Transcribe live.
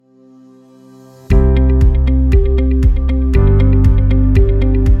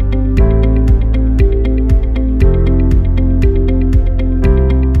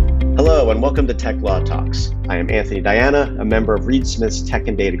Welcome to Tech Law Talks. I am Anthony Diana, a member of Reed Smith's Tech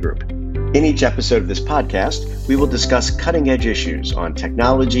and Data Group. In each episode of this podcast, we will discuss cutting-edge issues on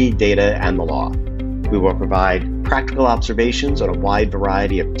technology, data, and the law. We will provide practical observations on a wide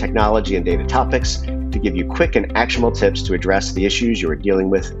variety of technology and data topics to give you quick and actionable tips to address the issues you are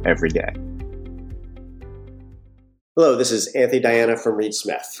dealing with every day. Hello, this is Anthony Diana from Reed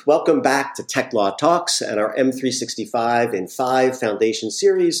Smith. Welcome back to Tech Law Talks and our M365 in 5 Foundation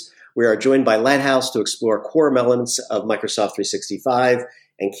series. We are joined by Lighthouse to explore core elements of Microsoft 365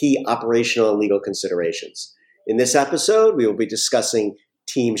 and key operational and legal considerations. In this episode, we will be discussing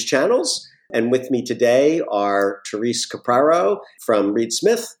Teams channels. And with me today are Therese Capraro from Reed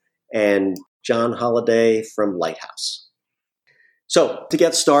Smith and John Holliday from Lighthouse. So to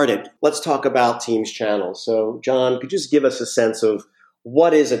get started, let's talk about Teams channels. So John, could you just give us a sense of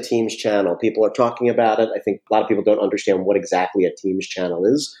what is a Teams channel? People are talking about it. I think a lot of people don't understand what exactly a Teams channel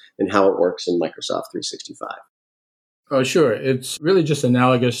is and how it works in Microsoft 365. Oh, sure. It's really just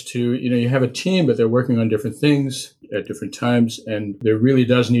analogous to, you have a team, but they're working on different things at different times. And there really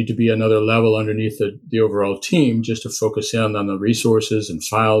does need to be another level underneath the overall team just to focus in on the resources and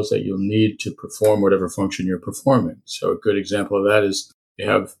files that you'll need to perform whatever function you're performing. So a good example of that is you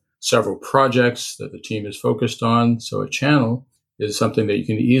have several projects that the team is focused on. So a channel is something that you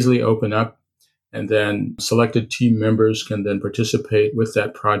can easily open up, and then selected team members can then participate with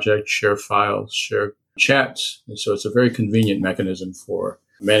that project, share files, share chats. And so it's a very convenient mechanism for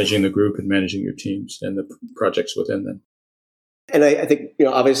managing the group and managing your teams and the projects within them. And I think,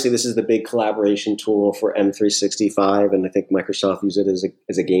 obviously this is the big collaboration tool for M365, and I think Microsoft uses it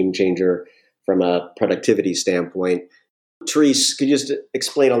as a game changer from a productivity standpoint. Therese, could you just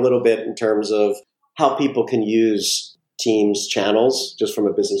explain a little bit in terms of how people can use Teams channels just from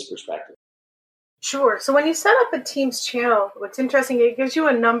a business perspective? Sure. So when you set up a Teams channel, what's interesting, it gives you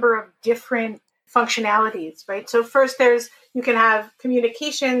a number of different functionalities, right? So first you can have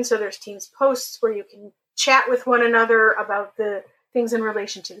communication. So there's Teams posts where you can chat with one another about the things in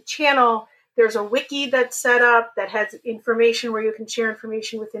relation to the channel. There's a wiki that's set up that has information where you can share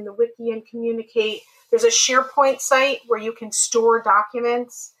information within the wiki and communicate. There's a SharePoint site where you can store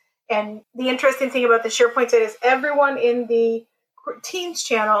documents. And the interesting thing about the SharePoint site is everyone in the Teams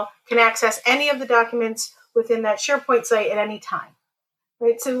channel can access any of the documents within that SharePoint site at any time,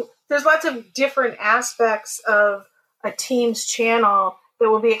 right? So there's lots of different aspects of a Teams channel that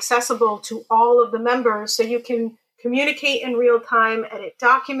will be accessible to all of the members. So you can communicate in real time, edit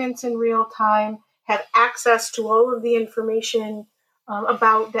documents in real time, have access to all of the information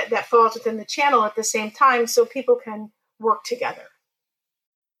about that falls within the channel at the same time so people can work together.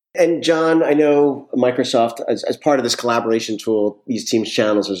 And John, I know Microsoft, as part of this collaboration tool, these Teams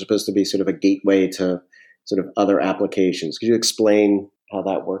channels are supposed to be sort of a gateway to sort of other applications. Could you explain how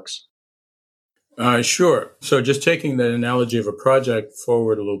that works? Sure. So just taking the analogy of a project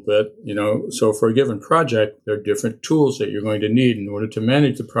forward a little bit, so for a given project, there are different tools that you're going to need in order to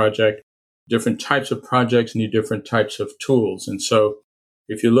manage the project. Different types of projects need different types of tools. And so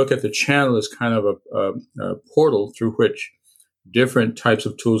if you look at the channel as kind of a portal through which different types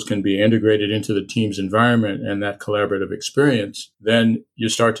of tools can be integrated into the Teams environment and that collaborative experience, then you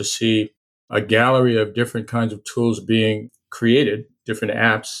start to see a gallery of different kinds of tools being created, different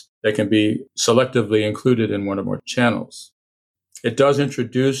apps that can be selectively included in one or more channels. It does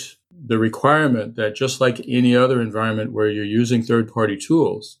introduce the requirement that just like any other environment where you're using third-party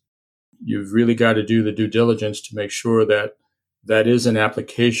tools, you've really got to do the due diligence to make sure that that is an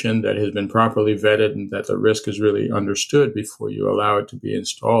application that has been properly vetted and that the risk is really understood before you allow it to be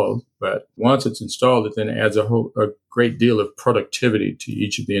installed. But once it's installed, it then adds a great deal of productivity to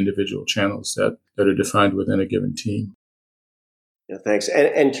each of the individual channels that are defined within a given team. Yeah, thanks.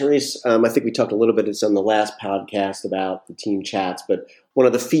 And Therese, I think we talked a little bit, it's on the last podcast about the team chats, but one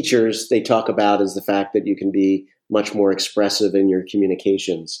of the features they talk about is the fact that you can be much more expressive in your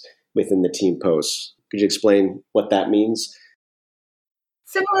communications within the team posts. Could you explain what that means?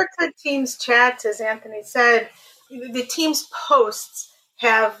 Similar to Teams chats, as Anthony said, the Teams posts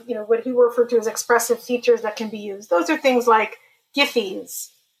have, what he referred to as expressive features that can be used. Those are things like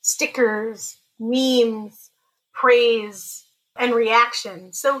GIFs, stickers, memes, praise, and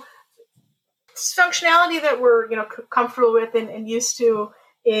reactions. So it's functionality that we're, comfortable with and used to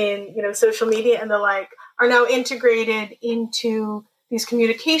in, social media and the like are now integrated into these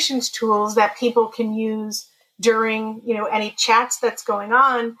communications tools that people can use during, any chats that's going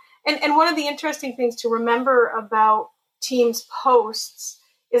on. And one of the interesting things to remember about Teams posts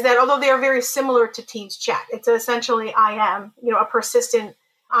is that although they are very similar to Teams chat, it's essentially IM, a persistent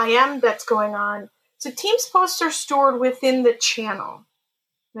IM that's going on. So Teams posts are stored within the channel.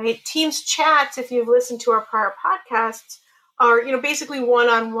 right? Teams chats, if you've listened to our prior podcasts, are, basically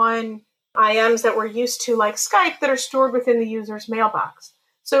one-on-one IMs that we're used to, like Skype, that are stored within the user's mailbox.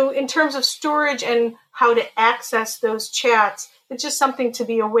 So in terms of storage and how to access those chats, it's just something to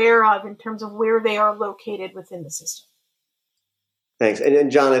be aware of in terms of where they are located within the system. Thanks. And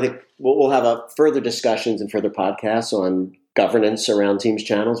John, I think we'll have further discussions and further podcasts on governance around Teams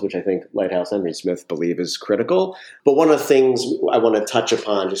channels, which I think Lighthouse and Reed Smith believe is critical. But one of the things I want to touch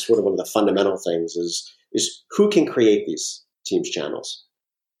upon, just sort of one of the fundamental things, is who can create these Teams channels?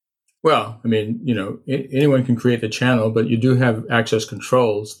 Well, anyone can create the channel, but you do have access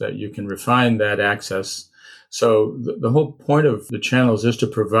controls that you can refine that access. So the whole point of the channels is to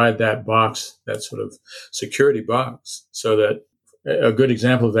provide that box, that sort of security box, so that a good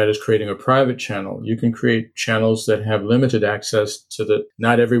example of that is creating a private channel. You can create channels that have limited access so that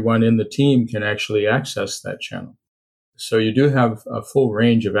not everyone in the team can actually access that channel. So you do have a full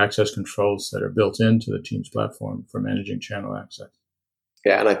range of access controls that are built into the Teams platform for managing channel access.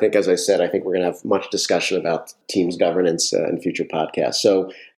 Yeah, and I think, as I said, I think we're going to have much discussion about Teams governance in future podcasts.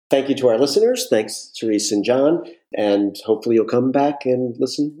 So thank you to our listeners. Thanks, Therese and John. And hopefully you'll come back and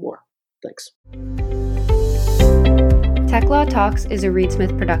listen more. Thanks. Tech Law Talks is a Reed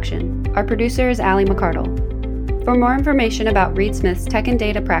Smith production. Our producer is Allie McCardle. For more information about Reed Smith's tech and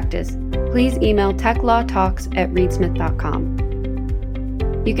data practice, please email techlawtalks@reedsmith.com.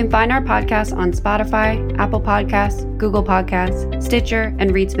 You can find our podcasts on Spotify, Apple Podcasts, Google Podcasts, Stitcher, and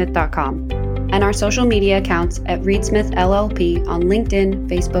reedsmith.com, and our social media accounts at Reed Smith LLP on LinkedIn,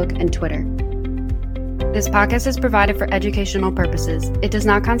 Facebook, and Twitter. This podcast is provided for educational purposes. It does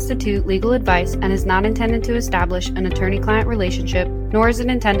not constitute legal advice and is not intended to establish an attorney-client relationship, nor is it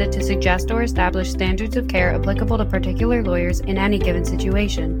intended to suggest or establish standards of care applicable to particular lawyers in any given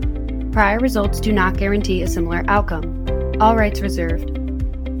situation. Prior results do not guarantee a similar outcome. All rights reserved.